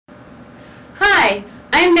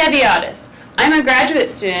I'm Debbie Otis. I'm a graduate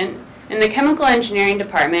student in the Chemical Engineering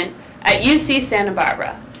Department at UC Santa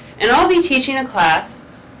Barbara, and I'll be teaching a class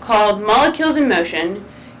called Molecules in Motion,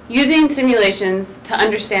 using simulations to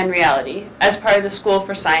understand reality as part of the School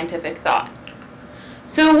for Scientific Thought.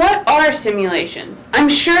 So what are simulations? I'm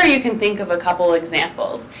sure you can think of a couple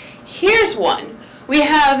examples. Here's one. We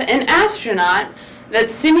have an astronaut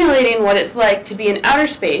that's simulating what it's like to be in outer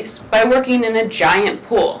space by working in a giant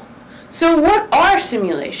pool. So what are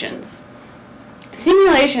simulations?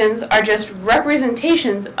 Simulations are just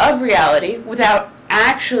representations of reality without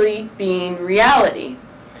actually being reality.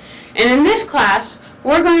 And in this class,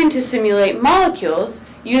 we're going to simulate molecules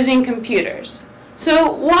using computers.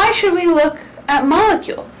 So why should we look at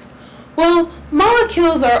molecules? Well,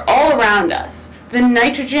 molecules are all around us. The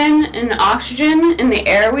nitrogen and oxygen in the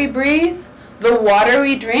air we breathe, the water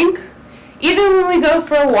we drink, even when we go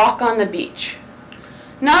for a walk on the beach.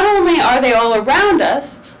 Not only are they all around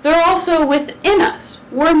us, they're also within us.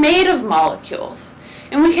 We're made of molecules.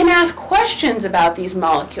 And we can ask questions about these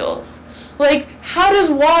molecules. Like, how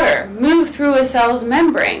does water move through a cell's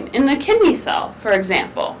membrane in a kidney cell, for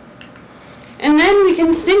example? And then we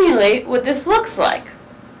can simulate what this looks like,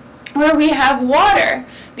 where we have water,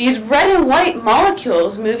 these red and white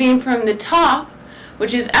molecules moving from the top,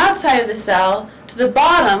 which is outside of the cell, to the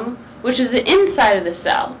bottom, which is the inside of the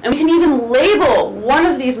cell. And we can even label one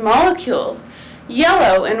of these molecules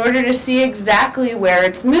yellow in order to see exactly where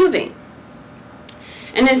it's moving.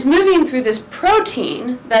 And it's moving through this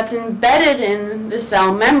protein that's embedded in the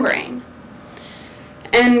cell membrane.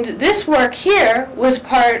 And this work here was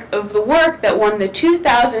part of the work that won the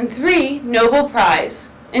 2003 Nobel Prize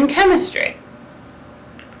in Chemistry.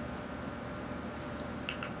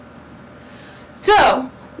 So,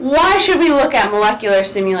 why should we look at molecular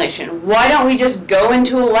simulation? Why don't we just go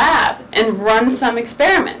into a lab and run some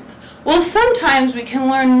experiments? Well, sometimes we can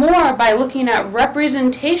learn more by looking at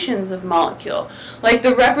representations of molecule, like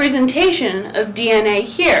the representation of DNA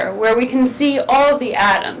here, where we can see all of the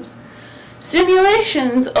atoms.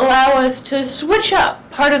 Simulations allow us to switch up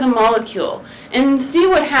part of the molecule and see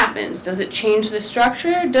what happens. Does it change the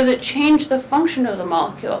structure? Does it change the function of the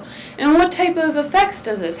molecule? And what type of effects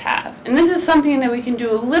does this have? And this is something that we can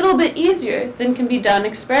do a little bit easier than can be done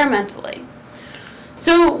experimentally.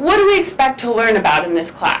 So what do we expect to learn about in this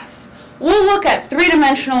class? We'll look at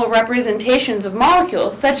three-dimensional representations of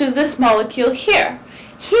molecules, such as this molecule here,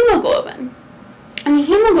 hemoglobin. And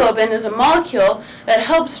hemoglobin is a molecule that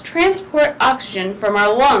helps transport oxygen from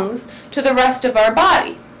our lungs to the rest of our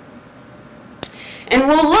body. And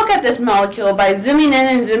we'll look at this molecule by zooming in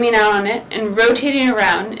and zooming out on it and rotating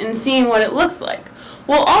around and seeing what it looks like.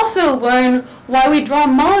 We'll also learn why we draw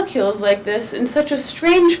molecules like this in such a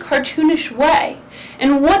strange, cartoonish way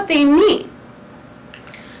and what they mean.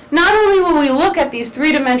 Not only will we look at these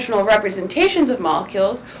three-dimensional representations of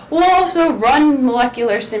molecules, we'll also run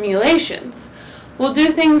molecular simulations. We'll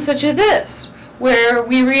do things such as this, where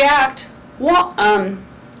we react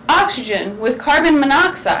oxygen with carbon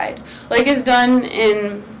monoxide, like is done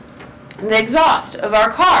in the exhaust of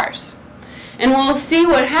our cars. And we'll see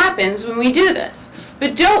what happens when we do this.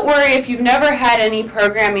 But don't worry if you've never had any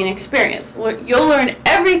programming experience. You'll learn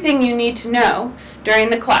everything you need to know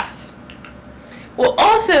during the class. We'll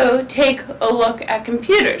also take a look at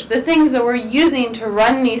computers, the things that we're using to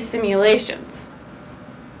run these simulations.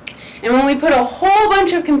 And when we put a whole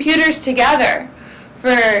bunch of computers together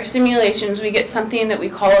for simulations, we get something that we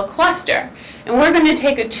call a cluster. And we're going to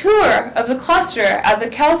take a tour of the cluster at the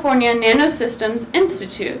California Nanosystems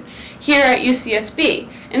Institute here at UCSB.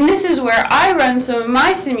 And this is where I run some of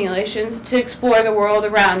my simulations to explore the world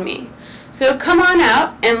around me. So come on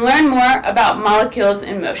out and learn more about molecules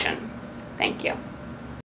in motion. Thank you.